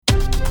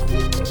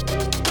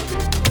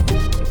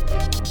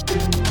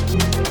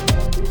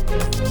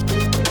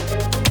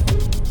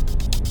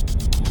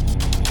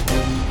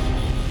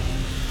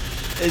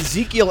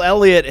Ezekiel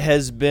Elliott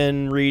has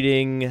been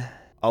reading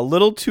a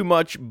little too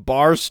much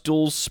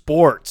Barstool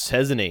Sports,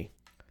 hasn't he?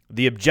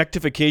 The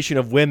objectification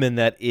of women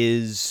that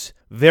is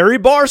very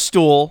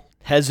Barstool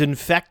has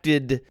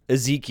infected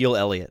Ezekiel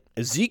Elliott.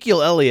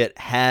 Ezekiel Elliott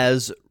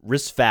has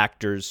risk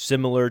factors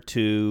similar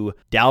to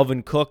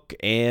Dalvin Cook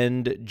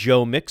and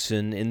Joe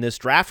Mixon in this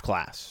draft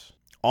class.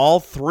 All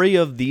three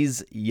of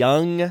these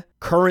young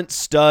current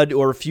stud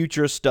or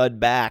future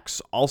stud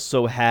backs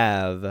also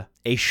have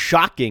a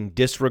shocking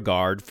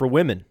disregard for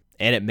women,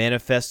 and it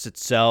manifests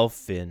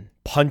itself in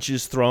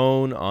punches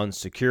thrown on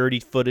security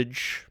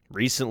footage.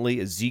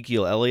 Recently,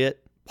 Ezekiel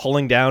Elliott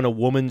pulling down a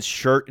woman's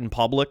shirt in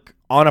public,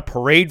 on a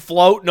parade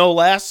float, no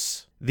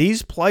less.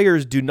 These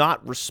players do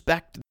not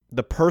respect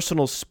the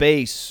personal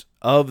space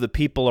of the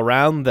people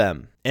around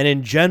them, and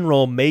in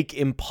general make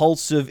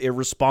impulsive,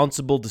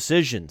 irresponsible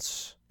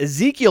decisions.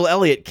 Ezekiel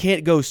Elliott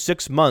can't go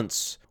 6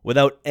 months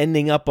without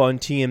ending up on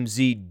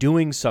TMZ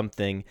doing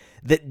something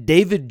that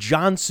David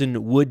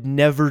Johnson would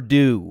never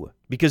do,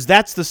 because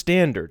that's the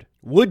standard.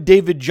 Would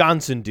David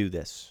Johnson do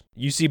this?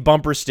 You see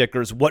bumper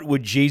stickers, what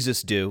would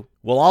Jesus do?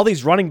 Well, all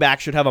these running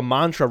backs should have a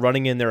mantra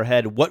running in their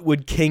head. What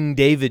would King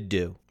David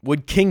do?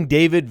 Would King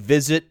David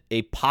visit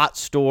a pot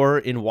store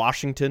in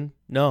Washington?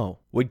 No.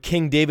 Would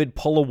King David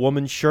pull a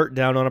woman's shirt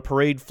down on a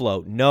parade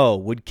float? No.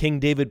 Would King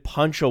David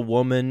punch a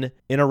woman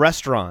in a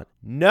restaurant?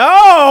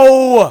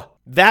 No!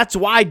 That's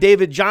why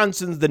David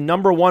Johnson's the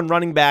number one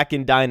running back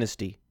in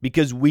Dynasty,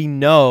 because we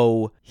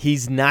know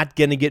he's not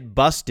going to get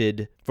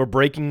busted for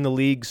breaking the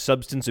league's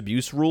substance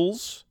abuse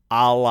rules,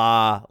 a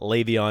la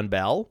Le'Veon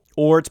Bell,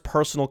 or its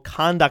personal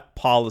conduct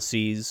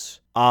policies,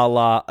 a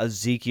la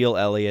Ezekiel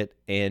Elliott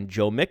and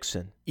Joe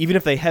Mixon. Even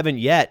if they haven't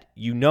yet,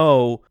 you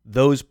know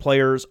those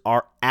players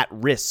are at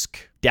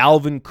risk.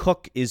 Dalvin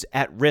Cook is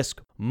at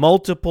risk.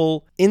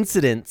 Multiple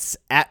incidents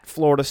at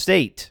Florida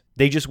State.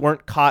 They just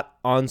weren't caught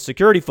on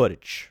security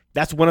footage.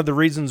 That's one of the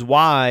reasons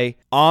why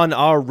on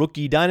our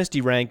rookie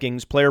dynasty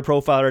rankings,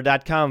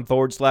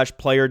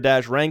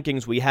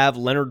 playerprofiler.com/player-rankings, we have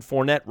Leonard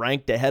Fournette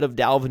ranked ahead of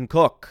Dalvin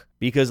Cook,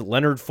 because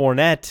Leonard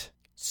Fournette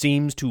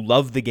seems to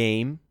love the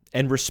game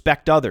and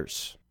respect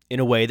others in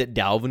a way that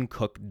Dalvin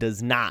Cook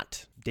does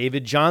not.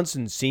 David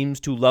Johnson seems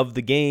to love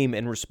the game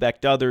and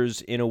respect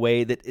others in a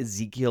way that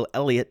Ezekiel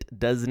Elliott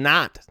does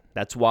not.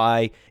 That's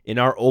why in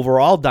our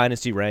overall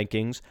dynasty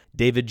rankings,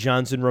 David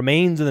Johnson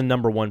remains in the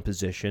number one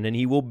position, and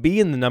he will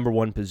be in the number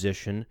one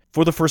position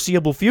for the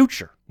foreseeable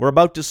future. We're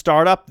about to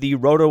start up the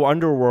Roto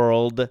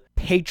Underworld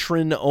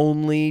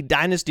patron-only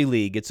dynasty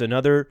league. It's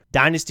another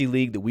dynasty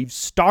league that we've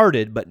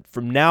started, but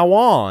from now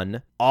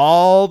on,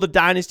 all the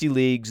dynasty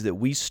leagues that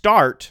we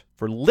start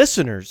for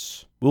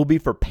listeners will be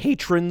for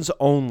patrons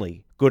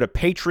only. Go to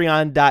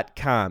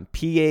patreon.com,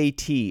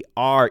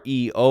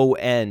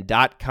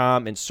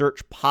 patreon.com, and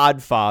search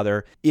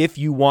Podfather if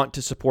you want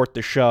to support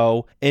the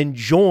show and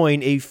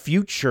join a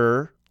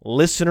future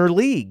listener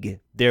league.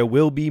 There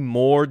will be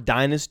more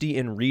Dynasty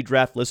and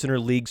Redraft listener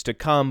leagues to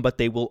come, but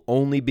they will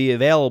only be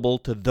available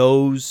to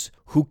those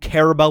who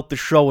care about the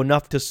show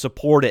enough to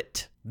support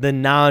it, the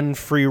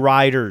non-free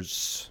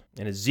riders.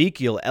 And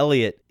Ezekiel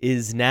Elliott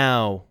is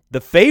now the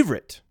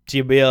favorite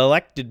to be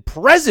elected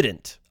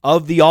president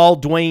of the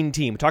all-Dwayne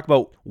team. Talk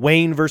about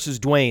Wayne versus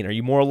Dwayne. Are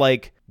you more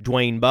like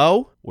Dwayne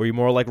Bowe, or are you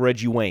more like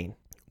Reggie Wayne?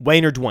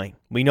 Wayne or Dwayne?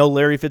 We know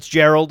Larry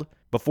Fitzgerald,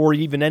 before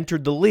he even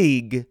entered the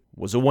league,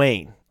 was a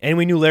Wayne. And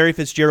we knew Larry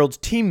Fitzgerald's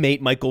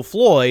teammate, Michael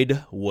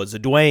Floyd, was a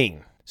Dwayne.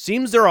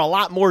 Seems there are a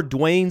lot more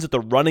Dwaynes at the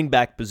running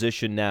back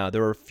position now.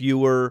 There are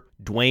fewer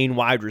Dwayne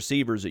wide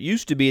receivers. It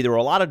used to be there were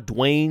a lot of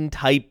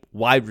Dwayne-type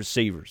wide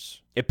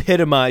receivers,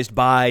 epitomized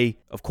by,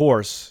 of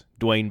course,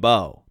 Dwayne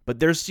Bowe. But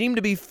there seem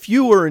to be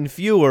fewer and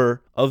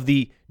fewer of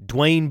the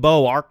Dwayne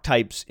Bowe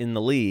archetypes in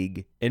the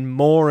league and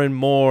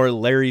more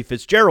Larry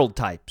Fitzgerald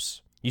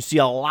types. You see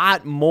a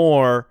lot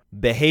more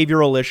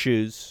behavioral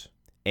issues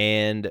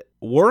and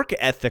work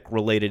ethic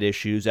related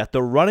issues at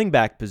the running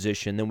back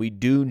position than we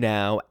do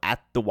now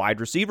at the wide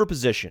receiver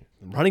position.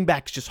 Running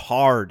back's just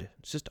hard.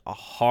 It's just a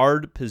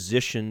hard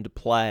position to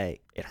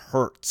play. It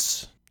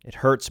hurts. It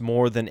hurts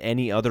more than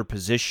any other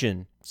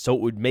position. So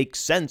it would make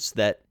sense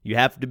that you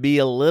have to be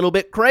a little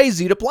bit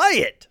crazy to play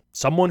it.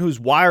 Someone who's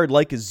wired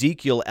like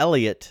Ezekiel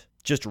Elliott,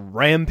 just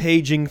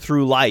rampaging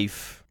through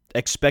life,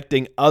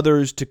 expecting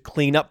others to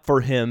clean up for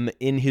him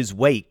in his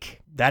wake.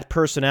 That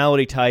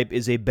personality type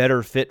is a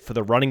better fit for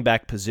the running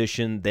back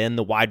position than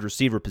the wide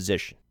receiver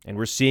position. And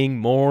we're seeing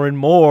more and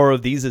more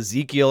of these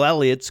Ezekiel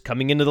Elliott's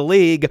coming into the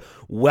league.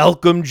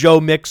 Welcome Joe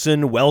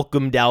Mixon,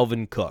 welcome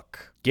Dalvin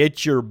Cook.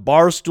 Get your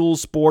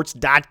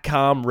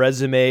BarstoolSports.com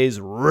resumes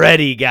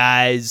ready,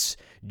 guys.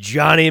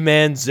 Johnny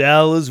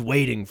Manziel is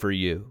waiting for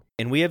you.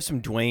 And we have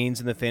some Dwaynes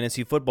in the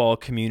fantasy football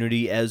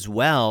community as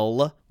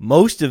well.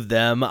 Most of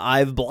them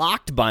I've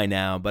blocked by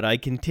now, but I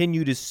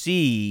continue to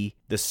see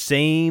the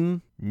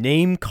same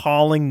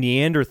name-calling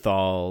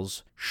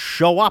Neanderthals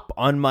show up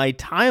on my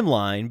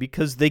timeline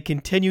because they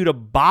continue to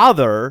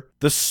bother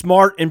the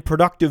smart and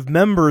productive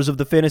members of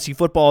the fantasy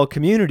football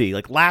community.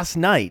 Like last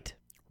night,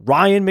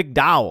 Ryan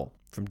McDowell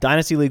from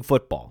Dynasty League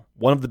Football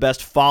one of the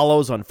best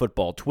follows on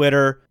football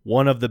Twitter,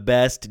 one of the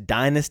best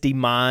dynasty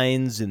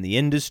minds in the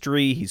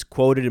industry. He's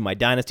quoted in my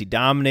Dynasty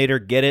Dominator,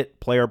 get it,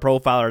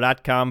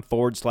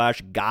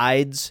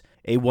 playerprofiler.com/guides,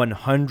 a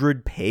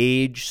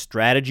 100-page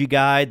strategy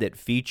guide that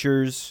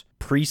features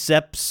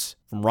precepts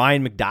from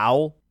Ryan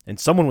McDowell. And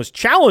someone was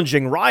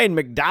challenging Ryan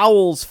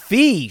McDowell's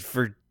fee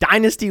for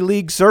Dynasty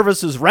League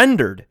services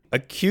rendered,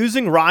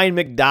 accusing Ryan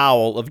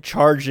McDowell of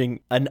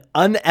charging an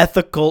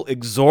unethical,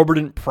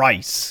 exorbitant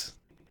price.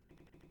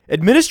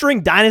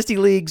 Administering Dynasty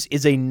Leagues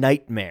is a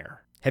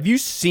nightmare. Have you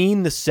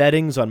seen the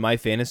settings on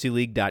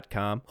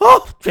myfantasyleague.com?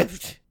 Oh,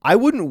 I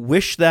wouldn't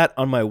wish that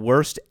on my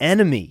worst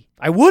enemy.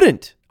 I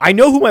wouldn't. I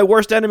know who my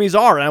worst enemies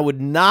are, and I would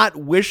not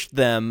wish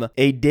them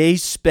a day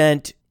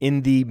spent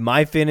in the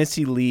My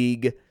Fantasy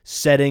League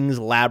settings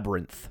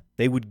labyrinth.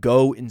 They would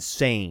go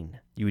insane.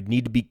 You would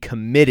need to be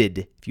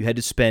committed if you had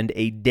to spend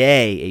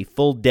a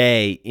full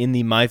day in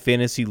the My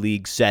Fantasy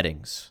League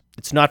settings.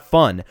 It's not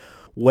fun.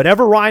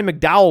 Whatever Ryan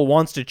McDowell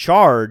wants to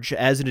charge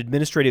as an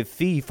administrative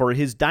fee for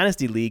his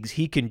Dynasty Leagues,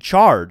 he can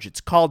charge.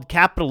 It's called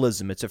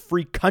capitalism. It's a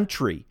free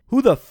country.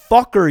 Who the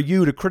fuck are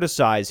you to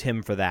criticize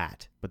him for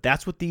that? But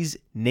that's what these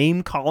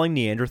name-calling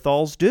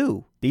Neanderthals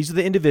do. These are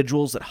the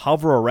individuals that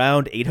hover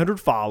around 800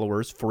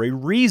 followers for a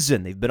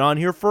reason. They've been on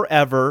here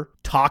forever,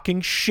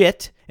 talking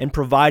shit and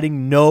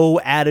providing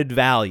no added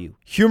value.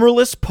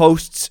 Humorless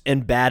posts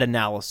and bad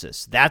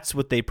analysis. That's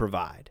what they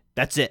provide.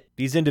 That's it.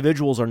 These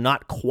individuals are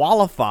not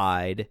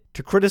qualified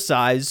to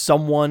criticize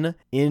someone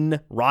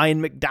in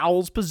Ryan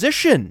McDowell's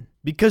position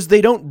because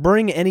they don't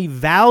bring any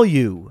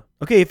value.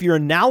 Okay, if your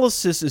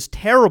analysis is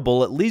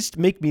terrible, at least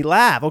make me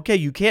laugh. Okay,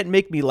 you can't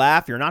make me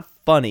laugh, you're not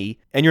funny,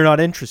 and you're not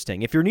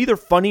interesting. If you're neither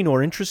funny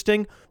nor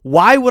interesting,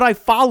 why would I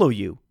follow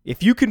you?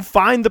 If you can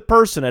find the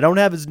person, I don't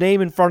have his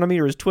name in front of me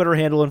or his Twitter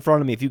handle in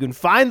front of me, if you can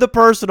find the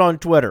person on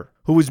Twitter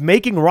who is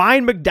making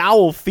Ryan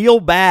McDowell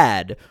feel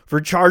bad for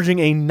charging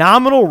a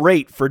nominal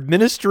rate for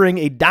administering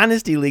a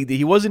Dynasty League that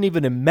he wasn't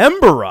even a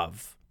member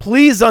of,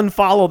 please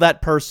unfollow that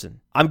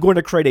person. I'm going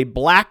to create a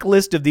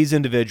blacklist of these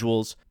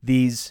individuals,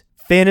 these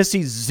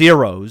fantasy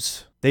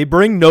zeros. They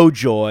bring no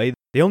joy.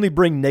 They only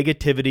bring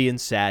negativity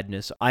and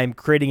sadness. I am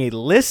creating a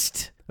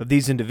list of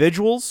these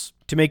individuals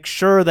to make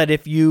sure that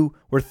if you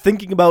were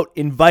thinking about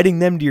inviting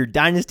them to your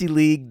Dynasty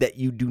League, that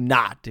you do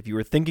not. If you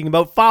were thinking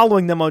about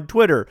following them on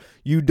Twitter,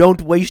 you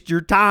don't waste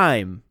your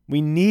time.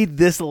 We need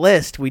this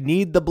list. We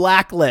need the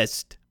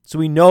blacklist so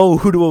we know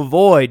who to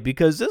avoid,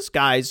 because this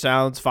guy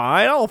sounds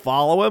fine. I'll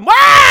follow him.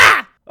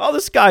 Ah! Oh,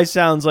 this guy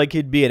sounds like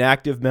he'd be an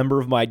active member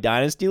of my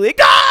Dynasty League.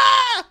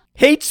 Ah!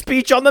 Hate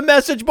speech on the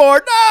message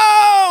board.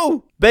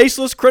 No!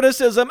 Baseless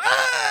criticism.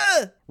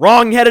 Ah!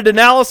 Wrong-headed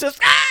analysis.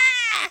 Ah!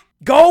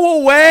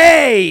 Go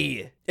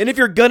away! And if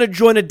you're gonna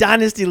join a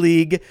Dynasty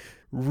League,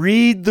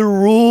 read the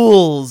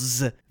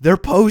rules. They're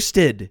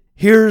posted.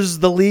 Here's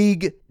the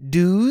league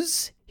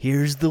dues.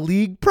 Here's the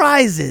league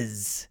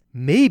prizes.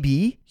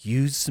 Maybe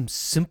use some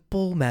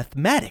simple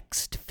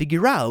mathematics to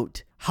figure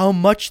out how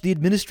much the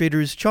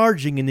administrator is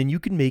charging, and then you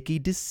can make a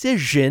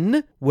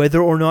decision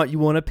whether or not you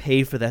want to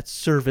pay for that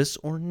service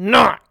or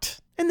not.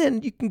 And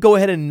then you can go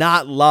ahead and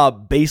not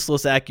lob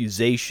baseless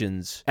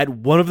accusations at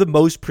one of the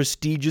most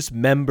prestigious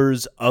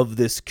members of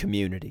this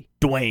community,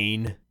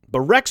 Dwayne.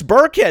 But Rex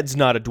Burkhead's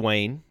not a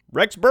Dwayne.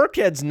 Rex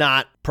Burkhead's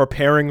not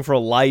preparing for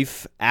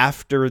life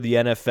after the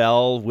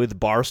NFL with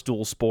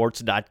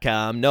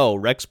BarstoolSports.com. No,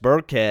 Rex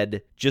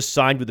Burkhead just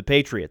signed with the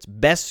Patriots.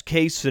 Best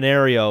case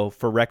scenario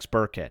for Rex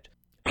Burkhead.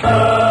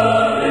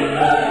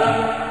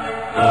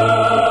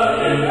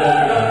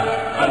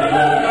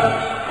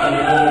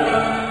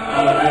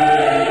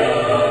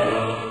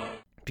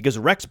 Because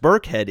Rex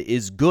Burkhead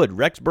is good.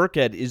 Rex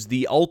Burkhead is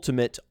the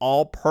ultimate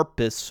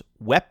all-purpose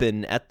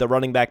weapon at the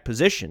running back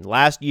position.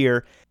 Last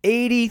year,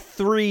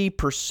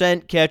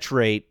 83% catch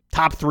rate,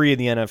 top 3 in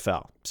the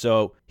NFL.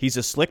 So he's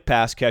a slick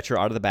pass catcher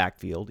out of the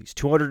backfield. He's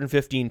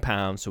 215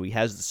 pounds, so he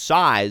has the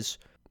size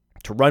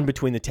to run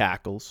between the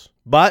tackles.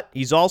 But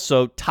he's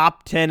also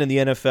top 10 in the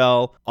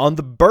NFL on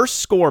the burst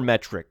score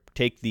metric.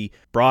 Take the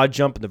broad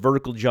jump and the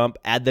vertical jump,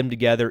 add them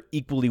together,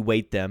 equally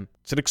weight them.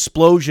 It's an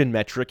explosion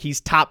metric.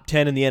 He's top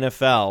 10 in the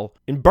NFL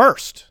in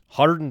burst.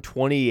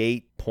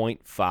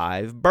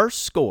 128.5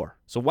 burst score.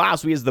 So wow,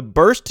 so he has the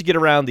burst to get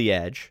around the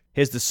edge.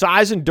 He has the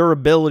size and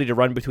durability to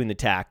run between the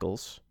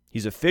tackles.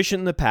 He's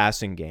efficient in the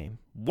passing game.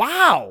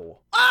 Wow!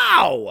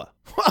 Wow!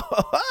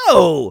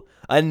 Whoa!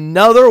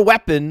 Another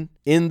weapon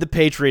in the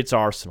Patriots'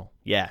 arsenal.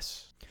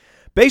 Yes.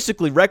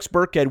 Basically, Rex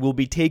Burkhead will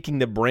be taking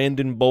the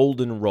Brandon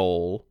Bolden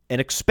role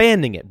and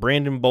expanding it.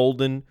 Brandon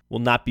Bolden will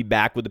not be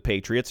back with the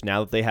Patriots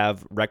now that they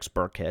have Rex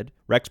Burkhead.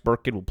 Rex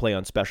Burkhead will play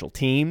on special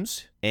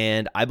teams,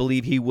 and I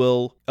believe he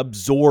will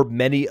absorb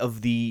many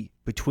of the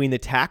between the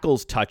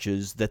tackles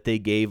touches that they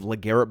gave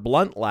LeGarrette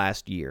Blount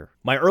last year.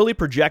 My early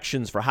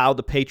projections for how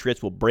the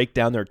Patriots will break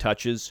down their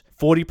touches,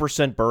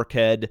 40%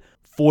 Burkhead,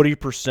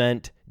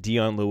 40%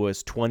 Dion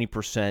Lewis,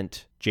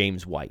 20%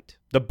 James White.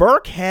 The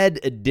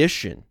Burkhead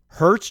addition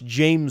hurts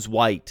James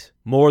White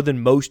more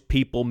than most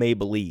people may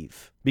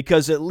believe.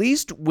 Because at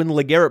least when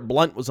LeGarrette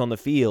Blount was on the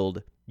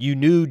field, you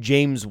knew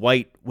James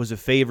White was a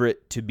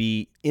favorite to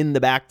be in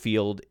the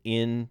backfield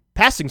in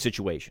passing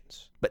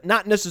situations. But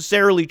not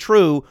necessarily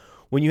true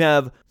when you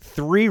have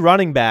 3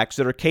 running backs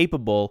that are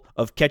capable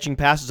of catching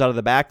passes out of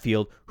the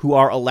backfield who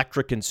are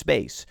electric in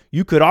space.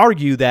 You could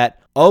argue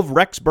that of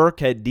Rex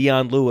Burkhead,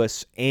 Dion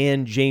Lewis,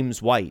 and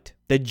James White,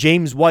 that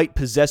James White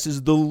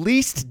possesses the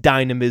least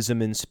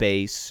dynamism in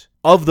space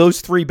of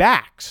those 3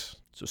 backs.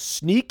 So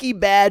sneaky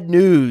bad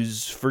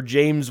news for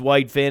James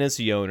White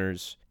fantasy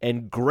owners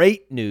and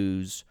great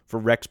news for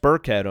Rex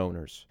Burkhead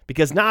owners.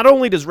 Because not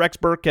only does Rex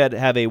Burkhead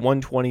have a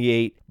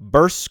 128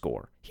 burst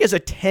score, he has a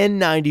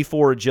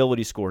 1094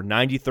 agility score,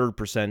 93rd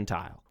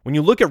percentile. When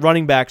you look at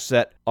running backs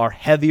that are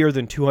heavier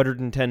than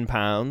 210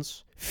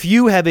 pounds,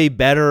 few have a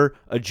better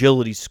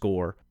agility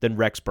score than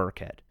Rex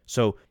Burkhead.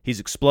 So he's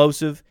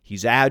explosive,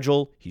 he's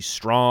agile, he's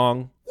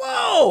strong.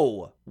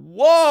 Whoa!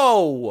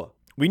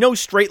 We know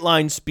straight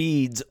line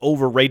speed's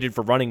overrated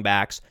for running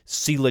backs.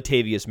 See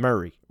Latavius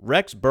Murray.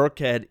 Rex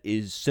Burkhead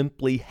is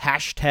simply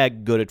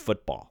hashtag good at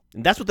football.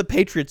 And that's what the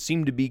Patriots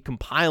seem to be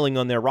compiling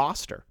on their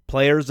roster.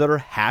 Players that are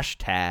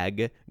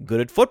hashtag good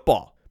at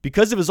football.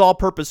 Because of his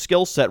all-purpose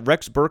skill set,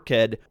 Rex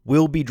Burkhead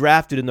will be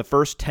drafted in the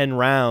first 10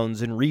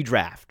 rounds in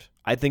redraft.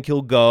 I think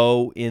he'll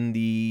go in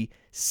the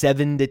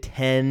 7 to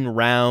 10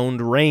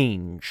 round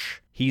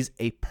range. He's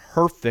a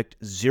perfect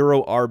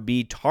 0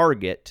 RB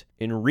target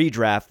in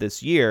redraft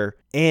this year,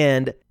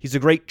 and he's a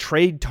great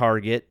trade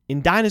target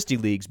in dynasty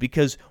leagues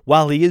because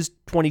while he is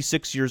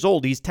 26 years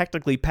old, he's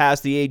technically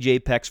past the age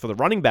apex for the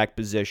running back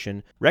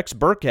position. Rex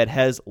Burkhead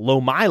has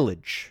low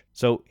mileage,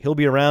 so he'll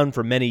be around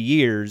for many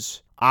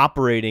years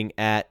operating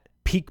at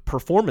peak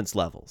performance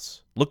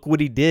levels. Look what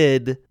he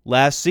did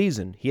last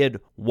season. He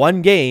had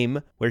one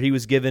game where he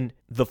was given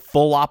the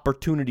full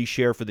opportunity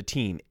share for the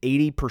team.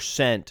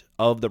 80%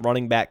 of the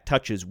running back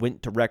touches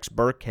went to Rex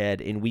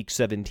Burkhead in Week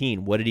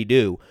 17. What did he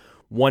do?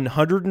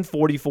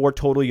 144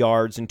 total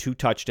yards and 2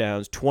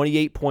 touchdowns,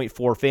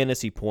 28.4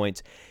 fantasy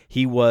points.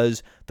 He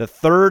was the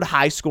 3rd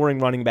high-scoring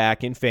running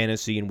back in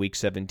fantasy in Week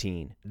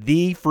 17.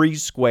 The free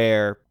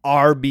square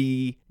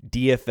RB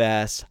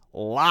DFS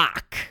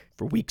lock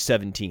for Week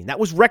 17. That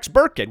was Rex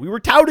Burkhead. We were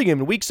touting him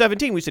in Week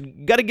 17. We said,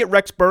 you got to get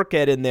Rex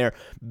Burkhead in there.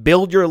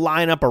 Build your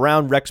lineup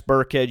around Rex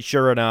Burkhead.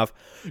 Sure enough,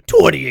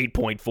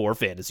 28.4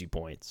 fantasy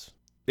points.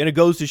 And it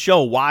goes to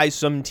show why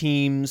some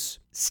teams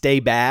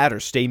stay bad or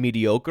stay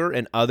mediocre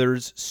and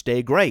others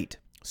stay great.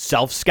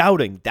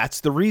 Self-scouting. That's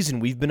the reason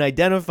we've been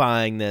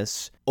identifying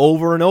this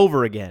over and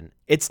over again.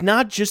 It's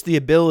not just the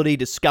ability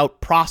to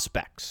scout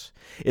prospects.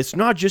 It's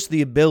not just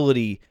the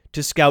ability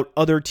to scout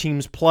other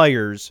teams'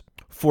 players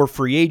for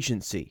free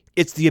agency.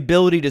 It's the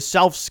ability to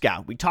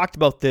self-scout. We talked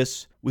about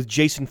this with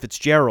Jason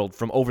Fitzgerald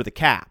from Over the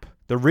Cap.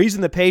 The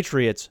reason the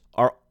Patriots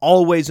are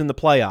always in the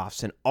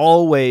playoffs and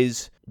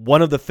always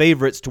one of the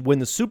favorites to win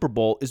the Super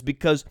Bowl is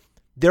because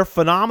they're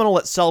phenomenal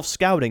at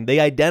self-scouting. They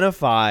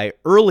identify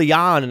early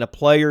on in a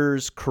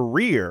player's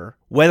career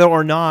whether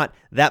or not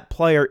that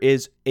player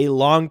is a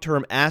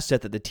long-term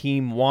asset that the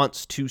team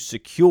wants to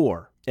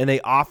secure. And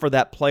they offer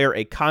that player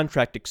a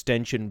contract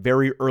extension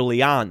very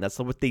early on. That's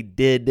what they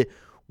did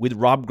with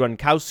Rob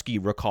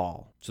Gronkowski,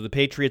 recall. So the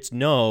Patriots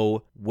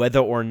know whether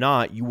or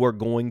not you are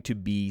going to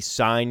be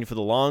signed for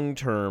the long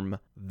term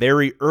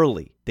very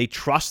early. They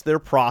trust their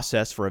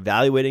process for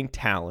evaluating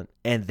talent,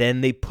 and then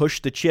they push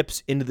the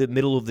chips into the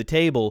middle of the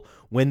table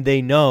when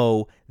they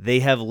know they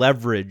have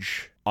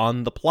leverage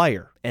on the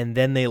player. And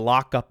then they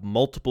lock up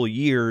multiple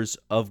years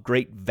of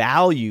great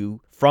value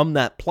from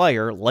that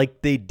player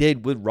like they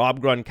did with Rob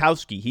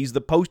Gronkowski. He's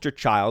the poster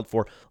child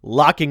for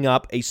locking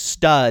up a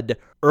stud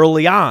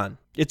early on.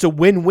 It's a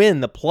win-win.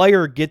 The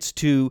player gets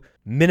to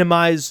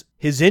minimize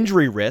his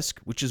injury risk,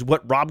 which is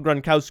what Rob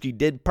Gronkowski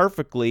did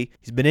perfectly.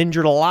 He's been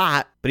injured a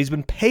lot, but he's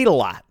been paid a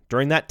lot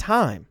during that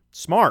time.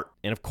 Smart.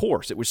 And of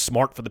course, it was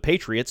smart for the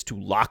Patriots to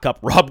lock up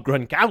Rob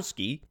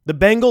Gronkowski. The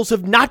Bengals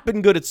have not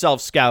been good at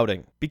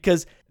self-scouting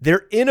because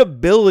their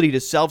inability to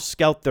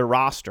self-scout their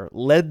roster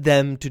led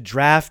them to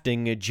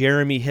drafting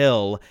Jeremy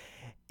Hill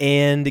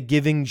and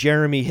giving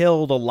Jeremy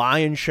Hill the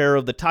lion's share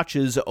of the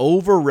touches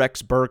over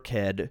Rex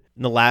Burkhead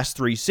in the last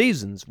 3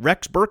 seasons.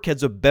 Rex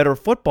Burkhead's a better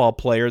football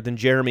player than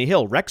Jeremy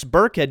Hill. Rex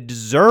Burkhead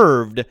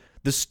deserved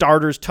the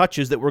starters'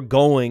 touches that were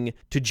going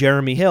to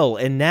Jeremy Hill.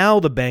 And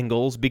now the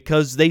Bengals,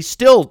 because they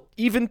still,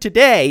 even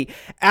today,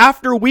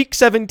 after Week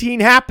 17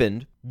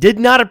 happened, did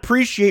not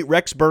appreciate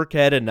Rex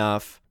Burkhead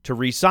enough to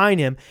re-sign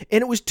him.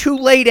 And it was too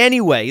late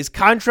anyway. His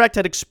contract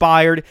had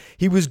expired.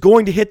 He was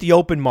going to hit the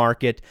open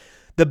market.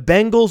 The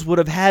Bengals would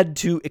have had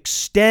to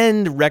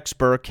extend Rex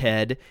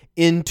Burkhead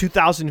in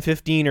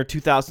 2015 or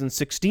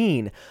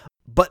 2016,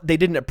 but they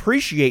didn't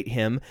appreciate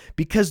him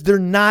because they're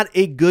not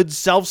a good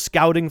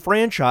self-scouting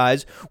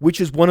franchise,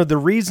 which is one of the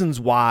reasons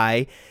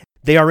why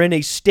they are in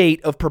a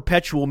state of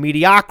perpetual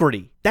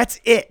mediocrity. That's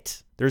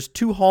it. There's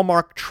 2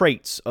 hallmark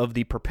traits of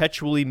the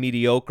perpetually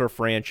mediocre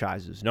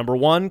franchises. Number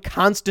 1,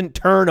 constant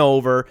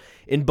turnover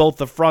in both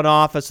the front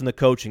office and the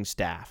coaching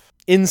staff.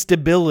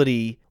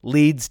 Instability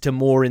leads to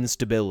more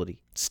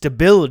instability.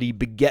 Stability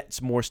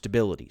begets more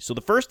stability. So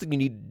the first thing you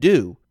need to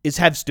do is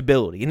have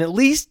stability. And at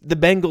least the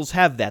Bengals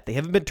have that. They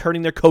haven't been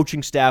turning their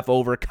coaching staff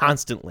over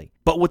constantly.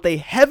 But what they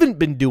haven't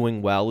been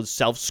doing well is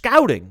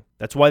self-scouting.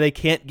 That's why they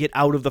can't get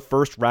out of the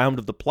first round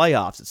of the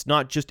playoffs. It's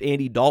not just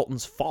Andy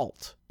Dalton's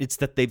fault. It's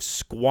that they've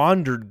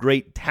squandered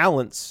great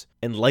talents,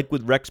 and like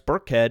with Rex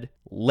Burkhead,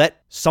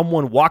 let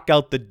someone walk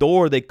out the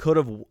door they could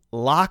have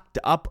locked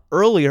up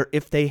earlier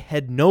if they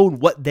had known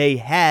what they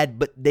had,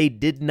 but they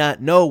did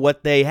not know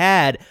what they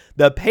had.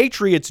 The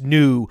Patriots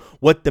knew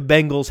what the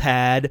Bengals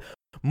had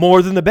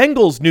more than the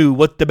Bengals knew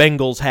what the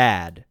Bengals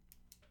had.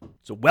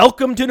 So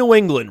welcome to New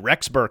England,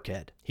 Rex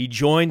Burkhead. He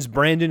joins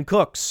Brandon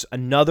Cooks,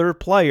 another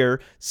player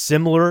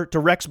similar to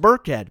Rex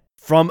Burkhead,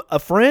 from a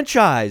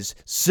franchise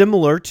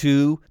similar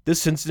to the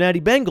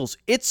Cincinnati Bengals.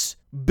 It's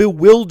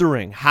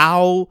bewildering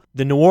how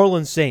the New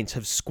Orleans Saints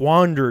have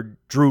squandered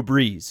Drew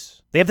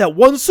Brees. They have that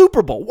one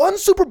Super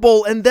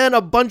Bowl, and then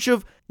a bunch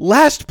of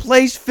last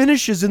place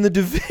finishes in the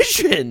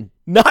division,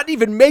 not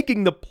even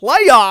making the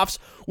playoffs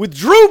with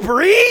Drew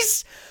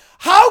Brees.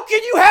 How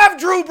can you have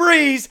Drew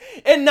Brees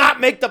and not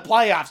make the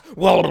playoffs?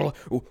 Well,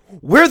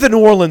 we're the New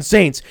Orleans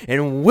Saints,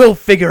 and we'll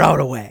figure out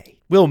a way.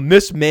 We'll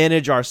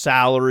mismanage our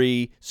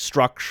salary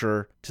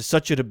structure to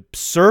such an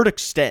absurd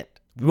extent,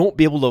 we won't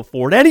be able to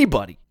afford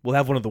anybody. We'll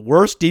have one of the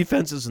worst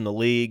defenses in the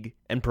league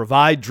and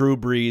provide Drew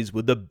Brees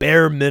with the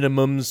bare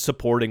minimum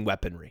supporting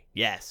weaponry.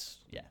 Yes.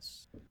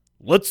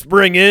 Let's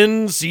bring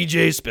in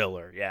C.J.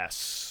 Spiller.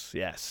 Yes.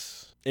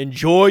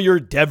 Enjoy your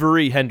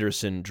Devery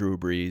Henderson, Drew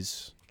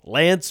Brees.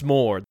 Lance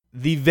Moore,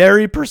 the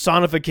very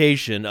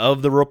personification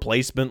of the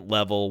replacement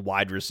level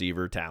wide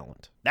receiver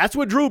talent. That's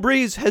what Drew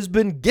Brees has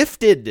been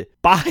gifted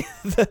by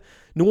the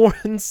New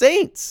Orleans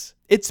Saints.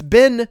 It's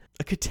been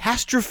a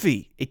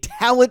catastrophe, a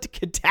talent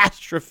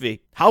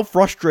catastrophe. How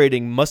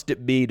frustrating must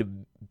it be to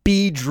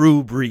be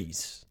Drew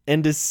Brees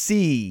and to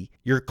see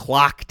your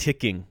clock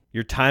ticking,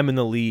 your time in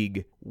the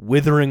league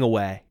withering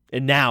away?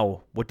 And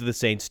now, what do the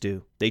Saints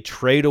do? They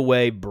trade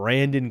away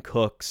Brandon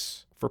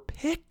Cooks for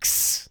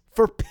picks.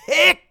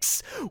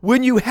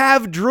 When you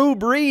have Drew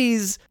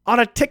Brees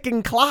on a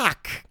ticking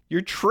clock,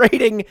 you're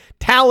trading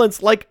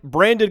talents like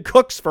Brandon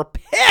Cooks for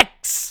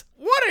picks.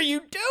 What are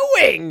you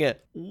doing?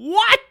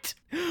 What?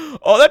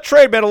 Oh, that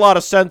trade made a lot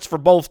of sense for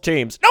both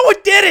teams. No,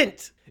 it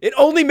didn't. It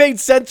only made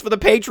sense for the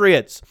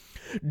Patriots.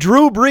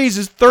 Drew Brees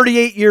is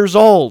 38 years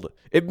old.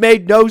 It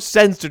made no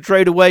sense to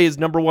trade away his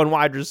number one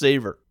wide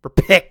receiver for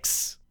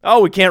picks.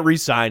 Oh, we can't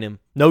re-sign him.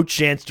 No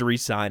chance to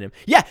re-sign him.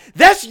 Yeah,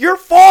 that's your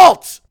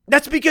fault.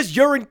 That's because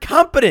you're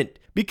incompetent.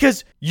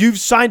 Because you've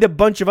signed a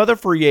bunch of other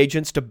free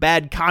agents to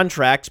bad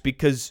contracts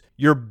because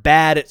you're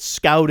bad at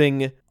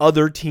scouting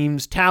other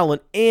teams'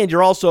 talent, and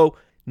you're also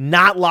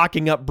not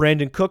locking up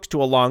Brandon Cooks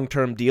to a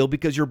long-term deal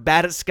because you're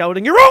bad at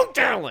scouting your own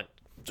talent.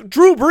 So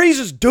Drew Brees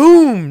is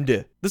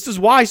doomed. This is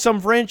why some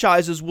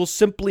franchises will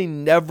simply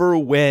never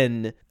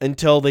win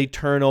until they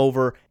turn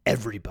over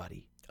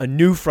everybody. A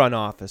new front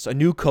office, a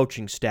new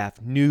coaching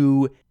staff,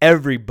 new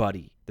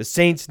everybody. The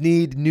Saints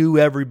need new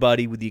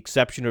everybody with the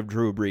exception of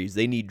Drew Brees.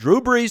 They need Drew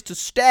Brees to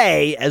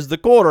stay as the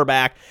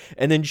quarterback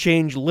and then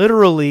change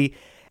literally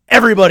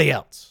everybody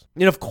else.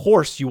 And of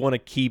course you want to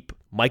keep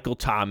Michael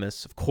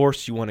Thomas. Of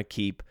course you want to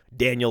keep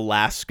Daniel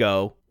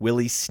Lasco,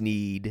 Willie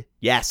Snead.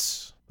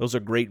 Yes, those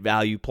are great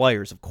value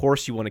players. Of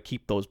course you want to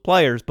keep those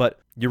players, but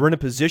you're in a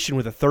position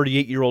with a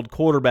 38-year-old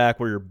quarterback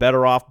where you're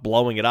better off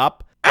blowing it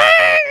up.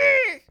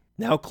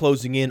 Now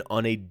closing in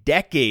on a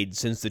decade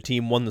since the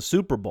team won the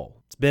Super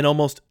Bowl. It's been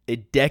almost a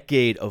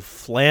decade of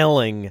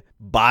flailing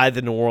by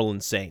the New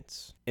Orleans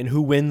Saints. And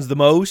who wins the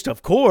most?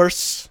 Of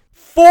course,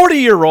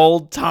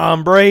 40-year-old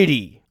Tom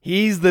Brady.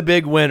 He's the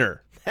big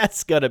winner.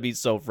 That's got to be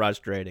so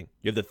frustrating.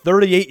 You have the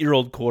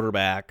 38-year-old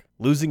quarterback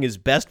losing his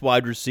best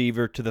wide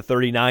receiver to the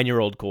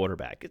 39-year-old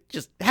quarterback. It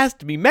just has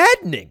to be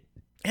maddening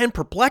and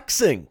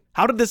perplexing.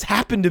 How did this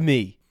happen to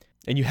me?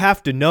 And you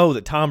have to know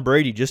that Tom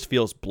Brady just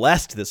feels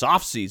blessed this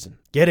offseason.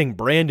 Getting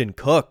Brandon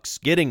Cooks,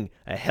 getting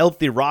a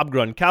healthy Rob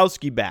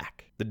Gronkowski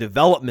back, the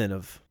development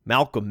of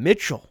Malcolm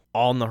Mitchell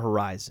all on the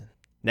horizon.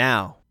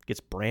 Now, gets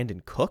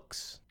Brandon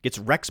Cooks, gets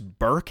Rex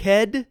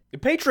Burkhead. The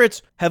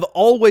Patriots have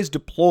always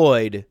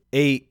deployed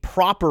a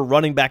proper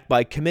running back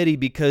by committee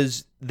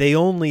because they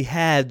only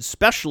had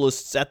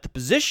specialists at the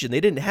position.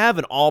 They didn't have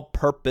an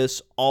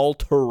all-purpose,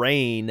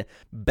 all-terrain,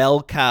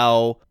 bell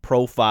cow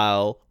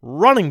profile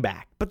running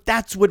back. But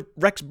that's what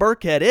Rex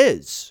Burkhead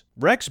is.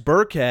 Rex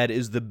Burkhead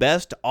is the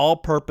best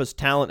all-purpose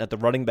talent at the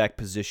running back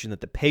position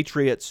that the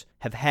Patriots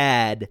have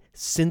had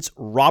since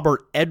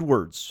Robert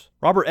Edwards.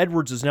 Robert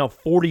Edwards is now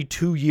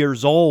 42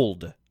 years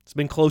old. It's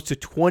been close to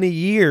 20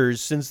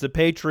 years since the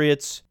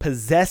Patriots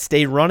possessed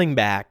a running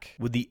back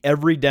with the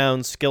every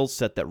down skill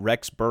set that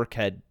Rex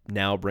Burkhead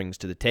now brings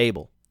to the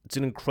table. It's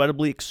an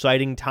incredibly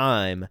exciting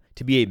time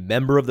to be a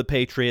member of the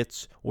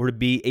Patriots or to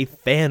be a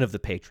fan of the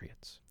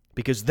Patriots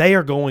because they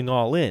are going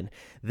all in.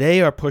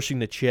 They are pushing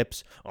the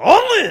chips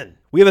all in.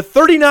 We have a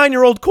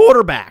 39-year-old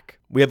quarterback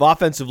We have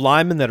offensive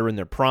linemen that are in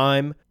their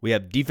prime. We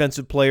have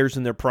defensive players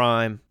in their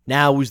prime.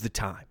 Now is the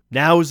time.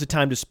 Now is the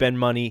time to spend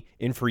money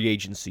in free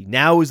agency.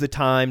 Now is the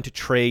time to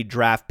trade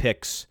draft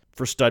picks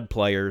for stud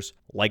players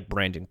like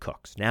Brandon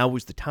Cooks. Now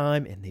is the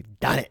time, and they've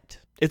done it.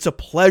 It's a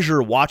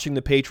pleasure watching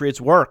the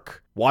Patriots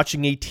work,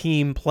 watching a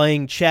team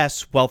playing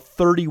chess while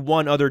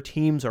 31 other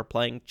teams are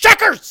playing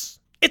checkers.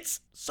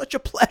 It's such a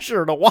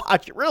pleasure to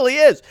watch. It really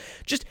is.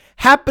 Just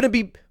happen to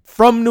be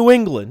from New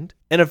England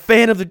and a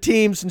fan of the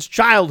team since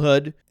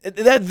childhood.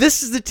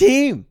 This is the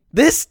team.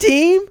 This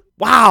team?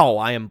 Wow,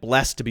 I am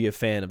blessed to be a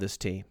fan of this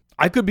team.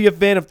 I could be a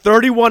fan of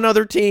 31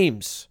 other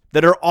teams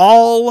that are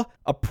all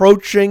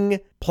approaching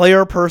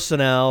player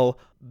personnel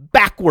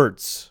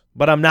backwards.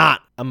 But I'm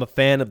not. I'm a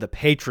fan of the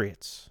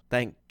Patriots.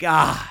 Thank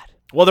God.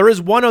 Well, there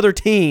is one other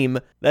team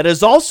that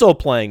is also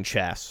playing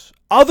chess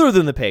other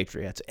than the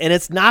Patriots, and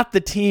it's not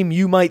the team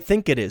you might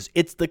think it is.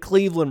 It's the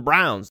Cleveland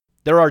Browns.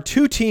 There are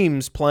 2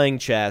 teams playing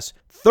chess,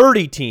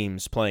 30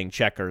 teams playing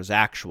checkers,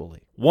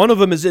 actually. One of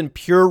them is in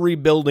pure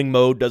rebuilding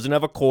mode, doesn't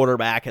have a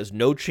quarterback, has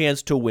no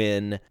chance to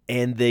win,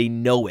 and they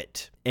know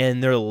it,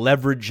 and they're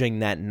leveraging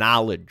that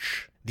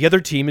knowledge. The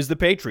other team is the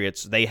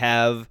Patriots. They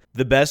have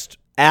the best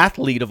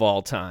athlete of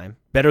all time,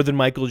 better than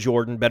Michael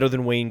Jordan, better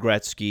than Wayne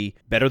Gretzky,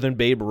 better than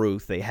Babe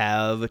Ruth. They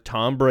have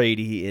Tom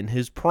Brady in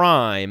his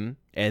prime,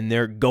 and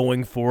they're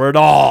going for it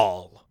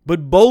all.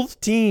 But both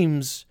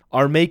teams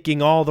are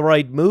making all the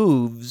right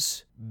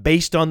moves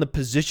based on the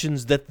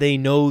positions that they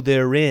know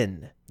they're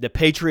in. The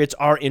Patriots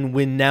are in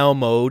win-now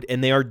mode,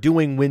 and they are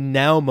doing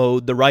win-now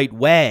mode the right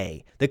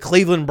way. The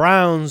Cleveland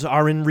Browns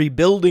are in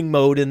rebuilding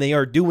mode, and they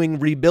are doing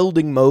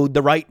rebuilding mode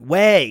the right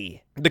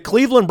way. The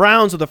Cleveland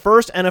Browns are the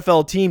first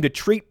NFL team to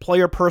treat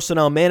player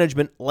personnel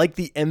management like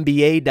the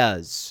NBA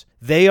does.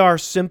 They are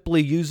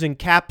simply using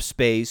cap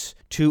space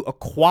to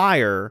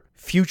acquire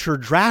future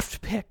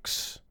draft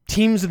picks.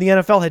 Teams in the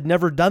NFL had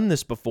never done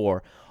this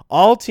before.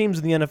 All teams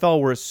in the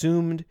NFL were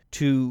assumed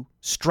to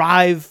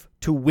strive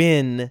to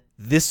win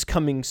this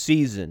coming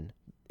season.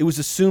 It was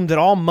assumed that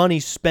all money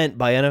spent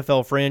by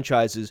NFL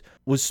franchises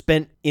was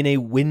spent in a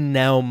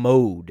win-now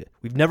mode.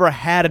 We've never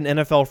had an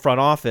NFL front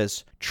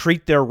office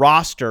treat their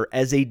roster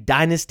as a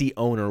dynasty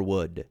owner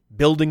would,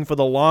 building for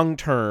the long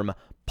term,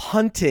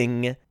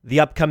 punting the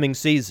upcoming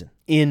season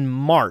in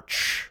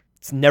March.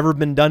 It's never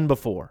been done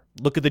before.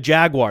 Look at the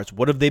Jaguars.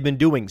 What have they been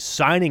doing?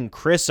 Signing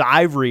Chris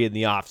Ivory in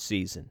the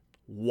offseason.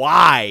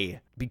 Why?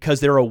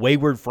 Because they're a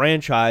wayward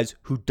franchise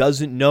who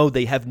doesn't know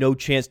they have no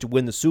chance to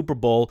win the Super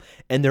Bowl,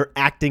 and they're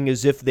acting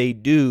as if they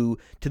do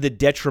to the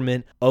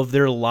detriment of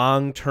their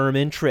long-term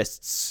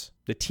interests.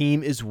 The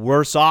team is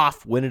worse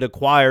off when it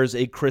acquires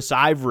a Chris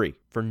Ivory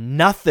for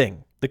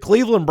nothing. The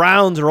Cleveland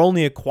Browns are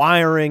only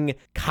acquiring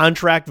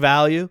contract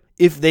value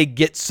if they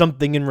get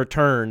something in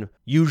return,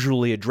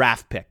 usually a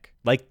draft pick,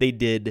 like they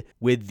did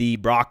with the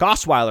Brock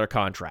Osweiler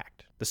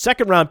contract. The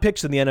second-round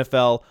picks in the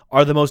NFL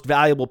are the most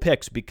valuable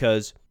picks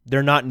because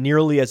they're not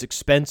nearly as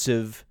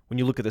expensive when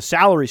you look at the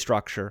salary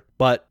structure,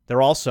 but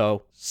they're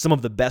also some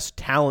of the best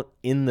talent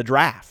in the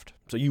draft.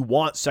 So you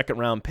want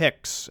second-round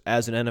picks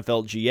as an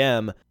NFL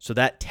GM, so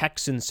that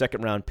Texans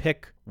second-round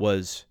pick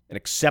was an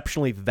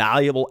exceptionally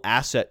valuable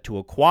asset to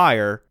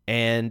acquire,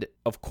 and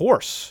of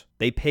course,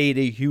 they paid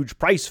a huge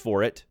price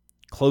for it,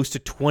 close to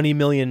 $20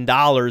 million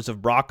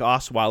of Brock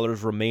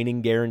Osweiler's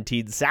remaining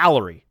guaranteed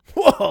salary.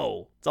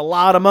 Whoa! It's a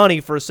lot of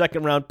money for a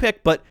second-round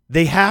pick, but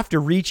they have to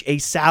reach a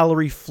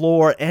salary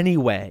floor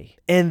anyway.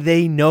 And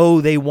they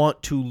know they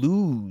want to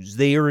lose.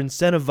 They are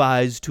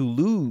incentivized to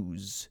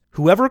lose.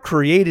 Whoever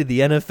created the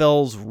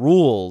NFL's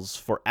rules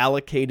for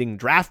allocating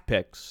draft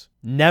picks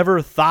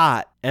never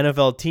thought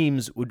NFL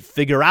teams would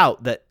figure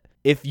out that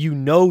if you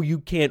know you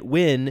can't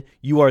win,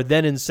 you are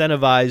then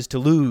incentivized to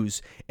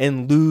lose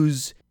and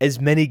lose as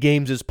many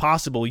games as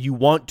possible. You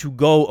want to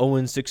go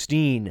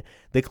 0-16.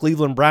 The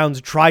Cleveland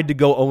Browns tried to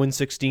go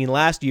 0-16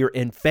 last year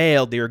and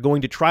failed. They are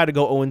going to try to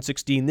go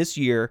 0-16 this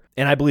year,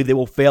 and I believe they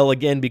will fail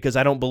again because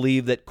I don't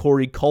believe that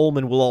Corey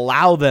Coleman will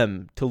allow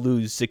them to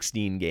lose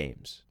 16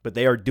 games. But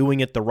they are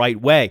doing it the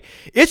right way.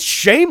 It's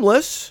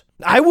shameless.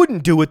 I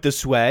wouldn't do it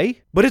this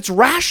way, but it's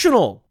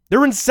rational. They're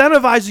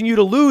incentivizing you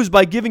to lose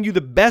by giving you the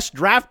best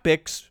draft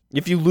picks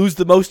if you lose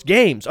the most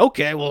games.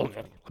 Okay, well,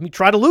 let me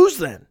try to lose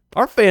then.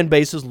 Our fan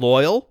base is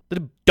loyal.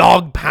 The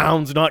dog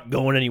pound's not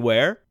going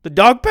anywhere. The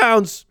dog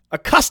pound's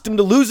accustomed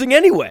to losing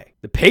anyway.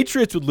 The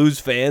Patriots would lose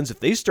fans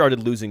if they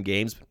started losing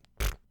games.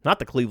 Not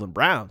the Cleveland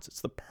Browns.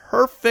 It's the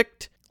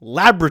perfect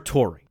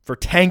laboratory for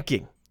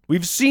tanking.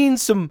 We've seen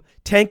some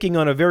tanking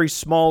on a very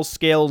small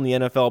scale in the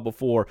NFL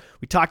before.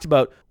 We talked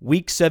about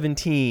Week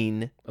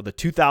 17 of the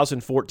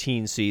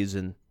 2014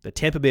 season. The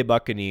Tampa Bay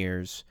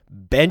Buccaneers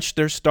benched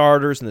their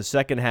starters in the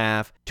second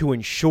half to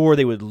ensure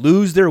they would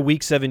lose their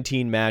Week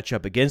 17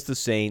 matchup against the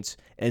Saints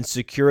and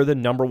secure the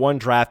number 1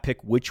 draft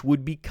pick, which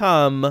would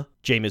become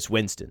Jameis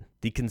Winston,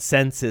 the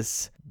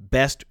consensus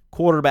best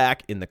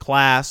quarterback in the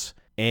class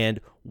and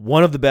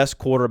one of the best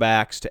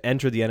quarterbacks to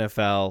enter the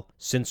NFL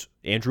since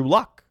Andrew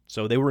Luck.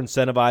 So they were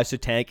incentivized to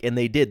tank, and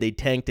they did. They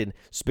tanked in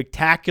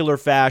spectacular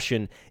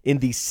fashion in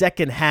the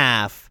second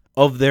half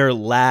of their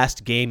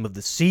last game of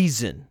the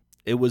season.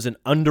 It was an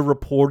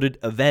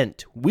underreported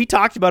event. We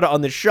talked about it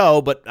on the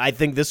show, but I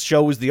think this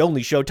show is the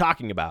only show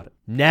talking about it.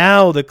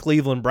 Now the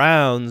Cleveland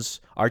Browns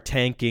are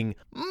tanking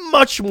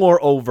much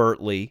more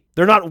overtly.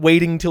 They're not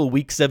waiting till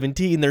week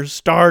 17. They're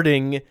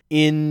starting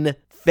in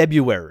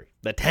February.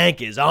 The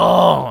tank is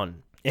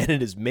on, and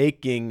it is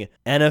making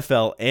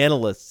NFL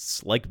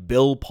analysts like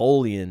Bill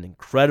Polian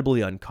incredibly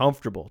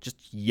uncomfortable,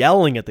 just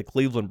yelling at the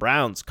Cleveland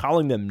Browns,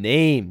 calling them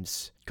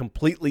names,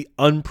 completely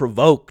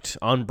unprovoked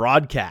on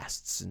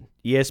broadcasts and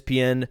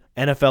ESPN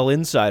NFL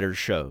Insider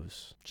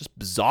shows. Just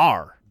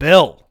bizarre.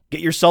 Bill, get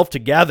yourself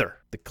together.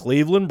 The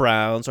Cleveland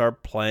Browns are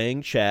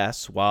playing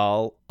chess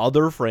while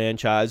other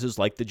franchises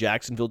like the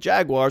Jacksonville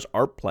Jaguars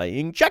are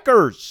playing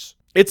checkers.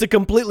 It's a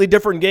completely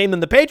different game than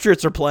the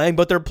Patriots are playing,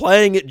 but they're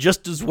playing it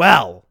just as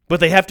well.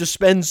 But they have to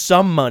spend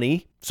some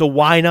money, so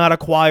why not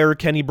acquire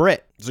Kenny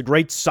Britt? It's a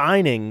great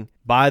signing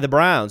by the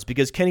Browns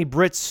because Kenny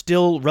Britt's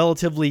still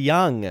relatively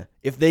young.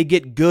 If they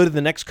get good in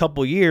the next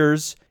couple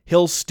years,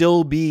 he'll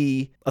still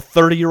be a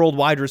 30-year-old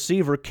wide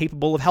receiver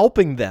capable of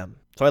helping them.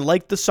 So I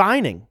like the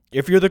signing.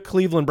 If you're the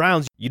Cleveland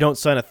Browns, you don't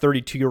sign a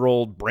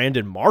 32-year-old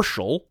Brandon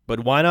Marshall,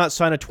 but why not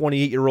sign a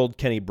 28-year-old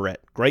Kenny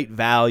Britt? Great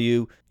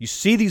value. You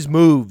see these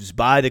moves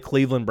by the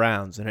Cleveland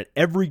Browns, and at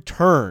every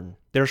turn,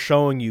 they're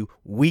showing you,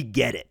 we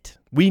get it.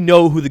 We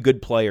know who the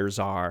good players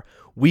are.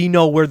 We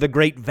know where the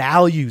great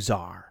values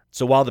are.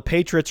 So while the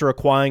Patriots are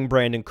acquiring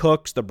Brandon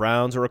Cooks, the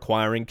Browns are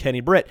acquiring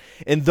Kenny Britt.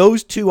 And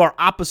those two are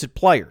opposite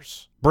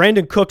players.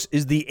 Brandon Cooks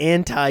is the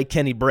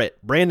anti-Kenny Britt.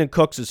 Brandon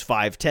Cooks is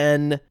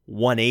 5'10",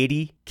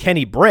 180.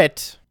 Kenny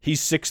Britt,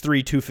 he's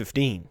 6'3",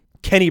 215.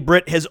 Kenny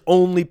Britt has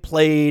only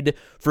played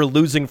for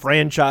losing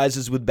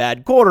franchises with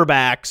bad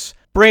quarterbacks.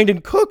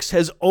 Brandon Cooks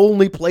has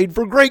only played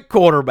for great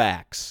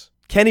quarterbacks.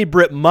 Kenny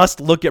Britt must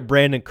look at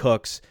Brandon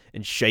Cooks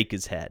and shake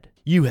his head.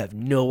 You have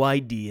no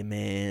idea,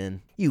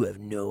 man. You have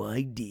no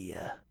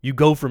idea. You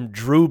go from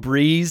Drew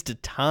Brees to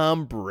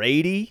Tom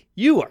Brady?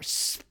 You are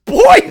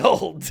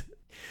spoiled.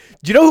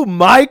 Do you know who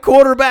my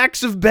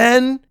quarterbacks have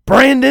been?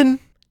 Brandon?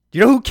 Do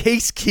you know who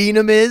Case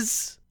Keenum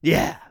is?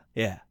 Yeah.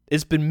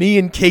 It's been me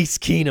and Case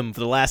Keenum for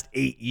the last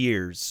 8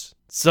 years.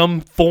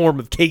 Some form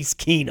of Case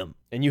Keenum.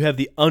 And you have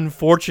the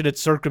unfortunate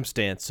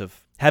circumstance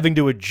of having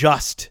to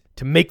adjust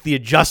to make the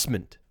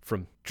adjustment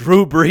from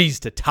Drew Brees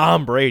to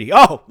Tom Brady.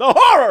 Oh, the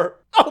horror!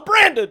 Oh,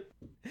 Brandon!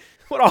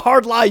 What a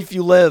hard life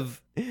you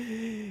live.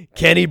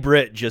 Kenny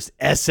Britt just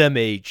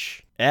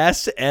SMH.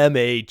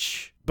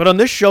 SMH. But on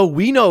this show,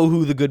 we know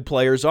who the good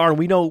players are, and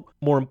we know,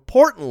 more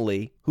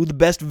importantly, who the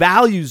best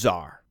values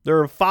are. There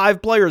are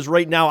 5 players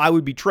right now I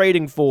would be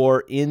trading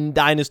for in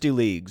Dynasty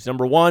Leagues.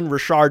 Number 1,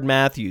 Rashard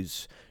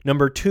Matthews.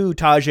 Number 2,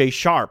 Tajay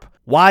Sharp.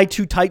 Why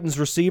 2 Titans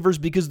receivers?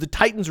 Because the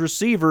Titans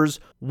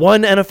receivers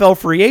won NFL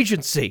free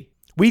agency.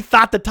 We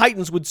thought the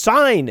Titans would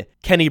sign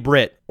Kenny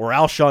Britt or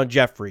Alshon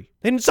Jeffrey.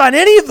 They didn't sign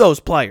any of those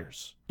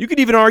players. You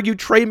could even argue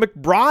Trey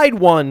McBride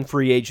won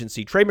free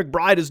agency. Trey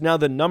McBride is now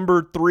the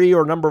number 3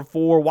 or number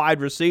 4 wide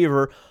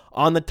receiver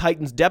on the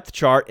Titans depth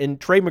chart, and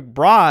Trey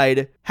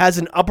McBride has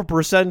an upper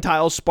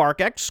percentile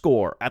SparkX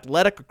score.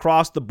 Athletic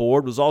across the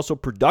board, was also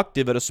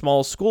productive at a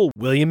small school,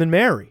 William and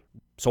Mary.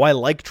 So I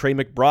like Trey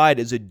McBride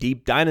as a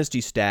deep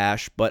dynasty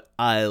stash, but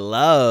I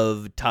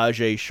love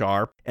Tajay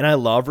Sharp, and I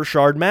love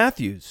Rashard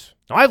Matthews.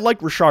 Now, I've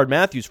liked Rashard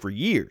Matthews for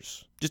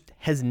years, just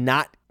has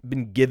not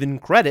been given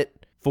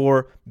credit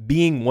for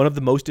being one of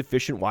the most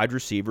efficient wide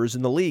receivers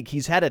in the league.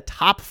 He's had a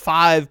top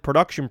 5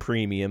 production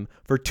premium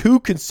for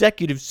 2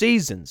 consecutive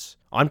seasons.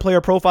 On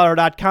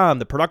playerprofiler.com,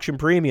 the production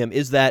premium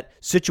is that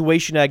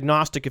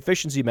situation-agnostic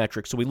efficiency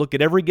metric. So we look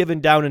at every given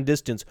down and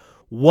distance.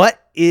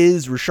 What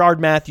is Rashard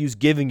Matthews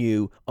giving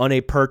you on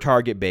a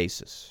per-target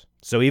basis?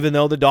 So even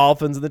though the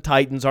Dolphins and the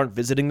Titans aren't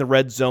visiting the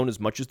red zone as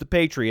much as the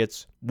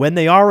Patriots, when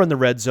they are in the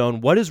red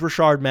zone, what is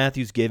Rashard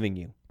Matthews giving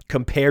you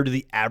compared to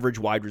the average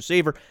wide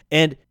receiver?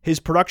 And his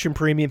production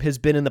premium has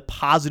been in the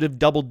positive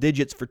double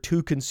digits for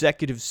 2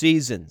 consecutive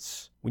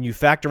seasons. When you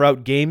factor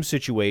out game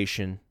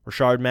situation,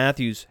 Rashard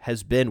Matthews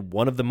has been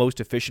one of the most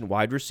efficient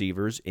wide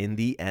receivers in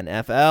the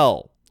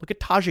NFL. Look at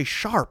Tajay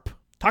Sharp.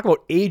 Talk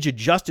about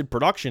age-adjusted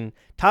production.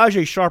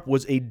 Tajay Sharp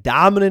was a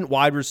dominant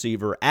wide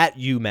receiver at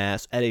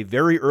UMass at a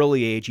very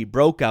early age. He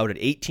broke out at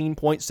 18.7,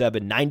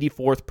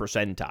 94th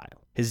percentile.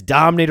 His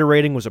dominator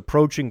rating was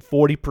approaching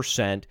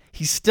 40%.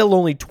 He's still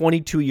only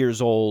 22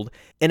 years old.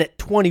 And at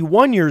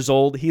 21 years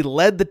old, he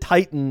led the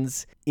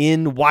Titans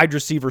in wide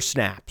receiver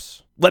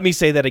snaps. Let me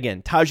say that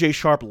again. Tajay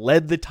Sharp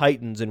led the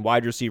Titans in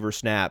wide receiver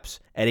snaps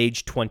at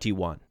age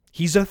 21.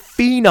 He's a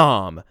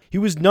phenom. He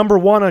was number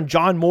 1 on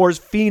John Moore's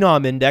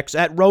Phenom Index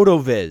at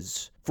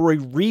RotoViz for a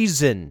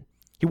reason.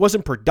 He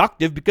wasn't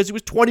productive because he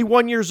was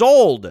 21 years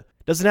old.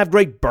 Doesn't have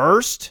great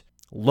burst.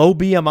 Low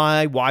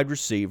BMI wide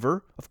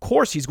receiver. Of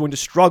course, he's going to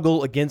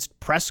struggle against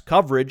press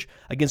coverage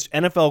against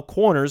NFL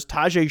corners.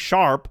 Tajay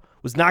Sharp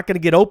was not going to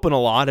get open a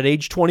lot at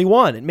age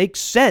 21. It makes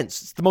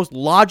sense. It's the most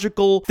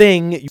logical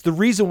thing. It's the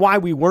reason why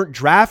we weren't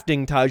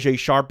drafting Tajay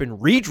Sharp in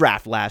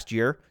redraft last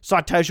year.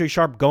 Saw Tajay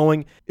Sharp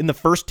going in the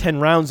first 10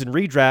 rounds in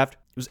redraft.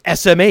 It was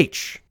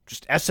SMH.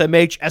 just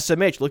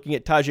SMH, looking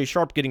at Tajay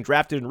Sharp getting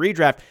drafted in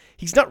redraft.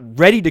 He's not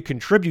ready to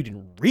contribute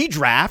in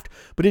redraft,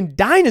 but in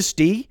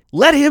Dynasty,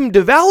 let him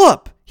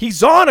develop.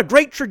 He's on a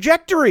great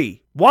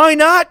trajectory. Why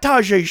not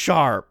Tajay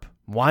Sharp?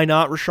 Why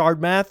not Rashard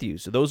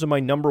Matthews? So those are my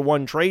number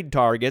one trade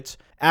targets.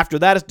 After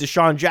that is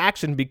Deshaun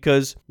Jackson,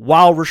 because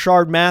while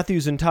Rashard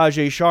Matthews and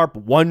Tajay Sharp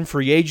won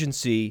free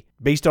agency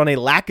based on a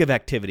lack of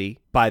activity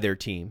by their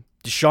team,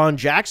 Deshaun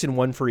Jackson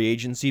won free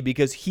agency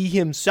because he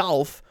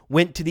himself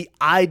went to the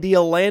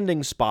ideal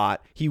landing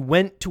spot. He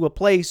went to a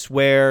place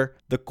where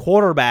the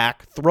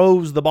quarterback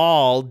throws the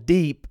ball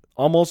deep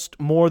almost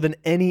more than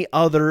any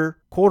other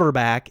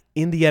quarterback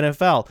in the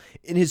NFL.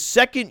 In his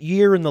second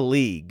year in the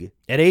league,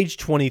 at age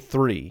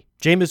 23,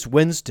 Jameis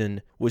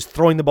Winston was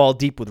throwing the ball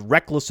deep with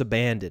reckless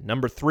abandon,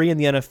 number 3 in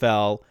the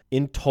NFL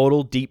in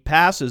total deep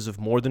passes of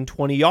more than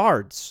 20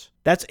 yards.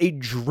 That's a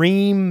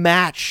dream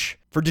match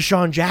for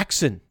Deshaun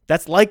Jackson.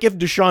 That's like if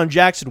Deshaun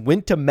Jackson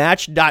went to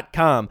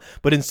Match.com,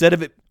 but instead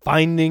of it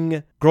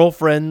finding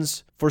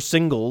girlfriends for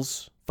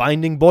singles,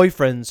 finding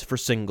boyfriends for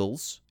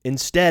singles,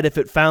 instead, if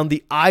it found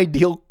the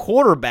ideal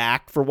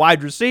quarterback for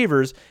wide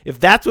receivers, if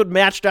that's what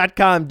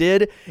Match.com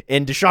did,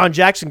 and Deshaun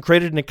Jackson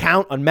created an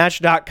account on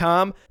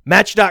Match.com,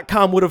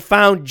 Match.com would have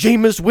found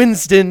Jameis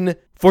Winston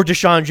for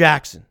Deshaun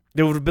Jackson.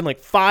 There would have been like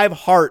 5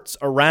 hearts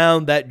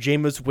around that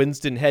Jameis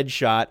Winston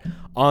headshot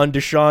on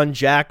Deshaun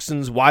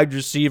Jackson's wide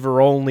receiver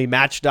only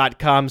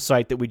Match.com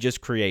site that we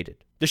just created.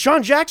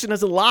 Deshaun Jackson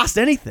hasn't lost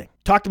anything.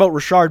 Talked about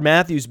Rashard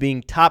Matthews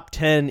being top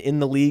 10 in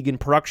the league in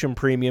production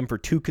premium for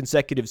 2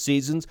 consecutive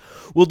seasons.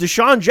 Well,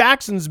 Deshaun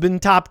Jackson's been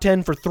top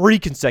 10 for 3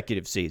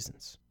 consecutive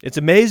seasons. It's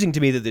amazing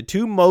to me that the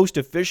 2 most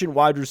efficient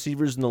wide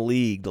receivers in the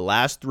league the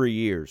last 3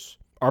 years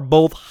are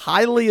both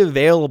highly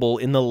available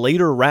in the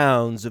later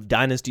rounds of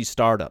dynasty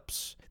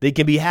startups. They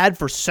can be had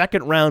for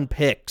second-round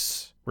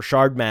picks,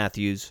 Rashard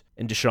Matthews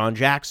and Deshaun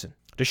Jackson.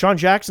 Deshaun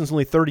Jackson's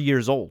only 30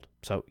 years old,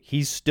 so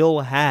he still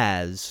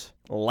has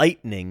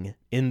lightning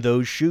in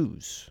those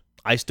shoes.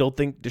 I still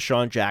think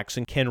Deshaun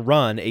Jackson can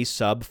run a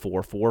sub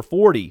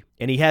 4.40,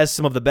 and he has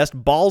some of the best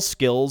ball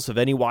skills of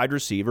any wide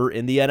receiver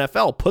in the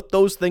NFL. Put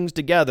those things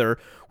together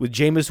with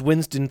Jameis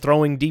Winston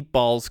throwing deep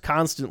balls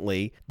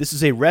constantly. This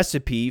is a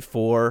recipe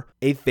for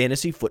a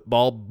fantasy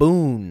football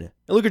boon.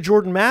 And look at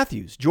Jordan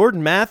Matthews.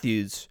 Jordan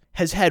Matthews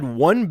has had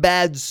 1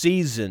 bad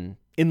season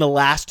in the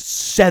last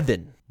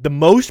 7. The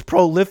most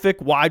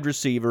prolific wide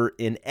receiver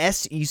in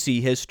SEC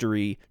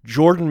history,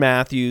 Jordan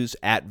Matthews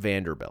at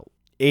Vanderbilt.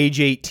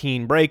 Age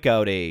 18,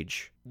 breakout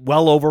age,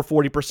 well over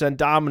 40%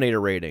 dominator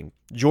rating.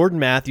 Jordan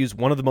Matthews,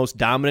 one of the most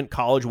dominant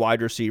college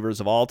wide receivers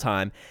of all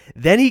time.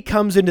 Then he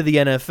comes into the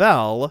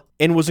NFL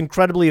and was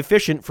incredibly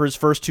efficient for his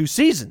first 2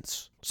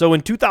 seasons. So in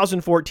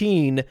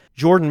 2014,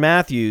 Jordan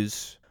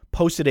Matthews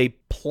posted a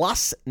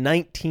plus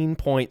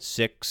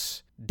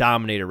 19.6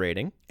 dominator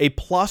rating, a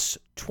plus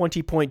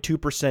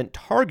 20.2%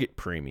 target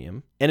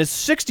premium, and a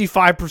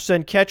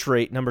 65% catch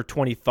rate, number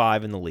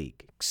 25 in the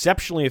league.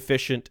 Exceptionally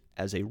efficient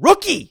as a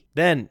rookie.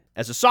 Then,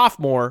 as a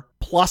sophomore,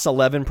 plus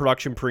 11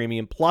 production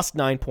premium, plus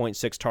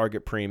 9.6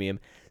 target premium,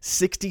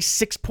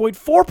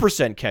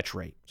 66.4% catch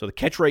rate. So the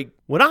catch rate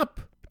went up.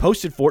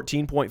 Posted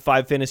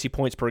 14.5 fantasy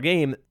points per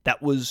game.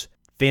 That was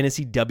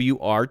fantasy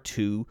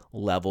WR2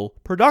 level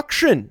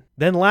production.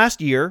 Then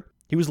last year,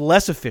 he was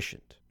less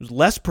efficient. He was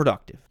less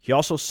productive. He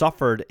also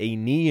suffered a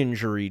knee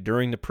injury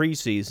during the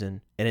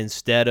preseason, and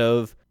instead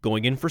of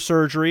going in for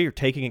surgery or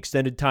taking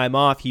extended time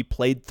off, he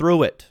played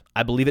through it.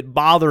 I believe it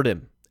bothered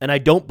him. And I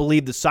don't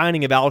believe the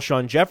signing of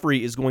Alshon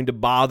Jeffrey is going to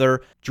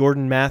bother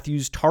Jordan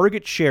Matthews'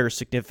 target share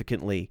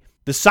significantly.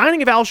 The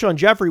signing of Alshon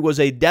Jeffrey was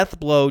a death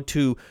blow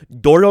to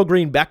Dorial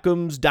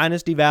Green-Beckham's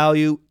dynasty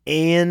value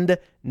and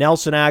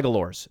Nelson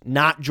Aguilar's,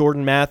 not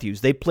Jordan Matthews.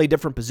 They play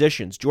different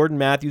positions. Jordan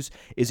Matthews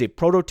is a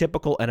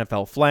prototypical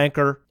NFL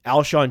flanker.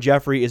 Alshon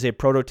Jeffrey is a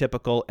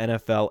prototypical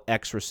NFL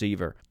X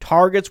receiver.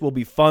 Targets will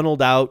be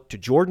funneled out to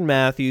Jordan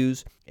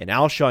Matthews and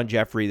Alshon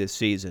Jeffrey this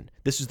season.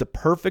 This is the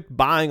perfect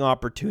buying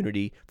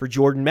opportunity for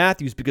Jordan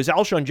Matthews because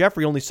Alshon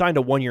Jeffrey only signed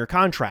a 1-year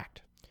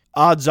contract.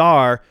 Odds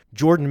are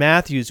Jordan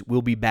Matthews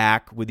will be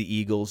back with the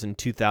Eagles in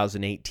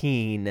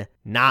 2018,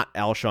 not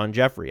Alshon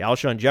Jeffrey.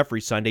 Alshon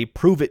Jeffrey signed a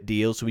prove-it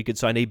deal so he could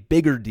sign a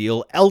bigger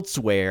deal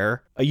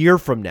elsewhere a year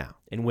from now.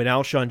 And when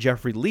Alshon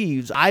Jeffrey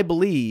leaves, I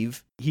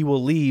believe he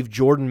will leave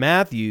Jordan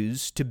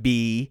Matthews to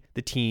be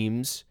the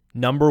team's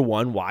number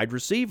 1 wide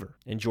receiver.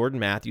 And Jordan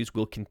Matthews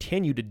will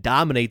continue to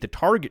dominate the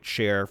target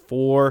share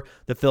for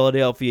the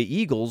Philadelphia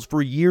Eagles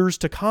for years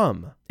to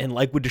come. And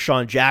like with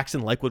Deshaun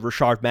Jackson, like with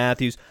Rashard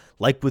Matthews,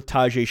 like with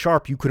Tajay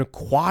Sharp, you can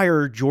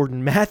acquire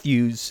Jordan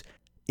Matthews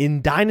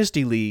in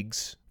dynasty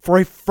leagues for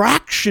a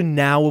fraction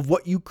now of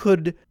what you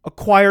could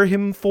acquire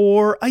him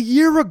for a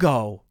year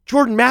ago.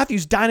 Jordan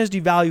Matthews' dynasty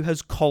value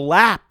has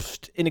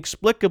collapsed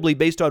inexplicably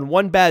based on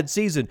 1 bad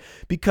season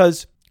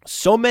because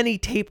so many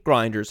tape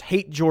grinders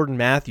hate Jordan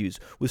Matthews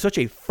with such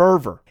a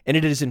fervor, and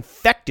it has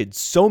infected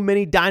so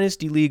many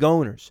Dynasty League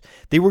owners.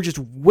 They were just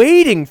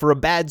waiting for a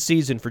bad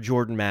season for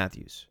Jordan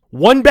Matthews.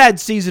 1 bad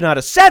season out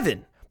of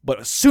 7,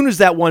 but as soon as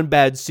that 1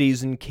 bad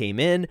season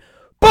came in,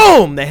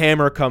 boom, the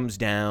hammer comes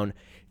down.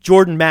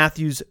 Jordan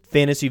Matthews'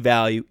 fantasy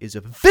value is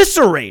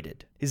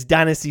eviscerated. His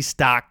dynasty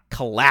stock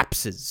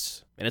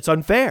collapses, and it's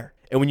unfair.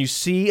 And when you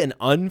see an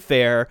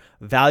unfair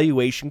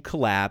valuation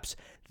collapse,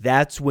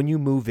 that's when you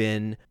move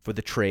in for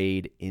the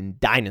trade in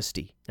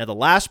Dynasty. Now, the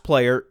last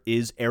player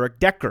is Eric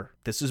Decker.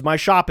 This is my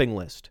shopping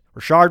list.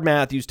 Rashard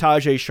Matthews,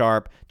 Tajay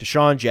Sharp,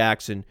 Deshaun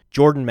Jackson,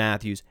 Jordan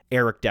Matthews,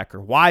 Eric Decker.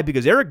 Why?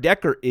 Because Eric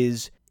Decker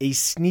is a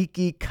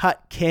sneaky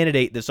cut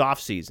candidate this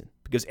offseason.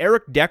 Because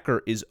Eric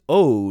Decker is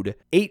owed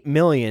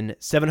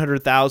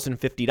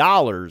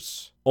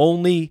 $8,700,050.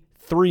 Only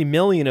 $3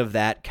 million of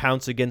that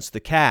counts against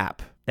the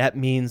cap. That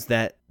means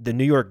that the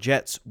New York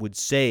Jets would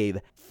save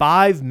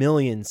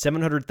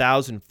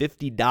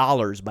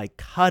 $5,700,050 by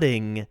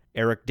cutting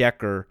Eric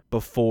Decker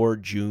before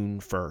June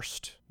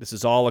 1st. This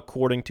is all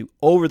according to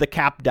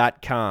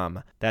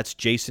overthecap.com. That's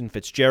Jason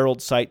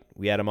Fitzgerald's site.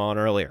 We had him on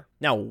earlier.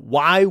 Now,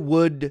 why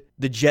would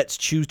the Jets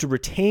choose to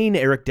retain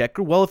Eric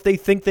Decker? Well, if they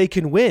think they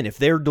can win, if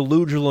they're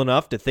delusional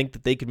enough to think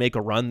that they can make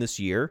a run this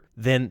year,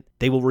 then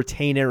they will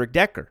retain Eric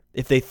Decker.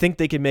 If they think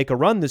they can make a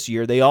run this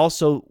year, they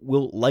also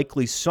will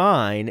likely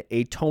sign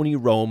a Tony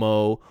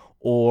Romo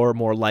or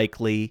more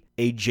likely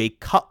a Jay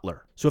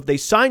Cutler. So if they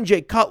sign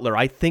Jay Cutler,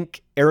 I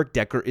think Eric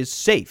Decker is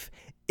safe.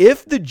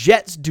 If the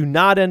Jets do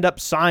not end up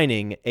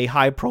signing a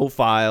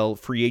high-profile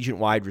free agent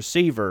wide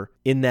receiver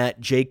in that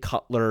Jay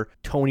Cutler,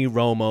 Tony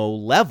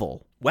Romo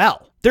level,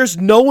 well, there's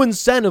no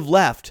incentive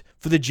left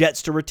for the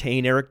Jets to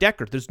retain Eric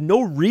Decker. There's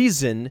no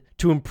reason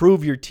to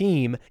improve your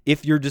team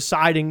if you're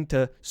deciding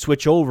to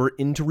switch over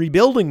into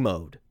rebuilding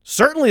mode.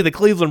 Certainly the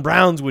Cleveland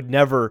Browns would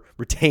never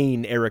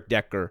retain Eric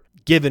Decker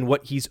given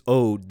what he's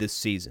owed this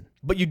season.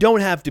 But you don't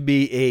have to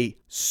be a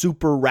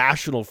super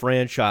rational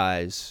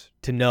franchise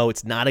to know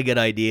it's not a good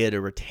idea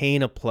to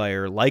retain a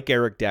player like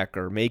Eric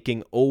Decker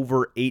making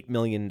over $8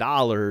 million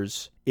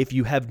if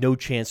you have no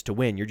chance to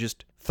win. You're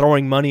just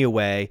throwing money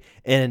away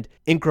and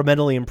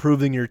incrementally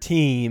improving your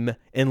team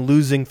and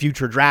losing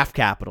future draft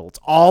capital. It's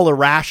all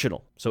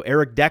irrational. So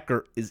Eric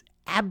Decker is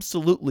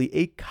absolutely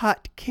a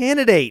cut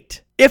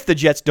candidate if the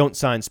Jets don't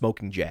sign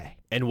Smoking Jay.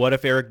 And what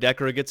if Eric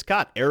Decker gets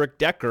cut? Eric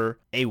Decker,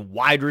 a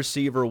wide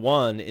receiver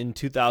one in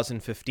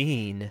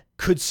 2015,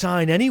 could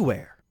sign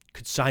anywhere.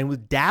 Could sign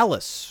with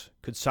Dallas.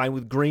 Could sign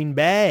with Green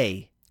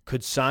Bay.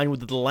 Could sign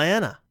with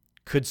Atlanta.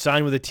 Could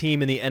sign with a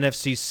team in the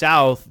NFC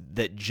South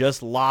that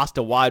just lost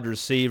a wide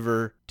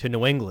receiver to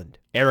New England.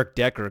 Eric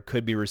Decker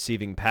could be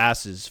receiving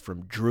passes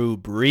from Drew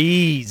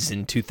Brees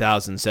in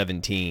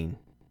 2017.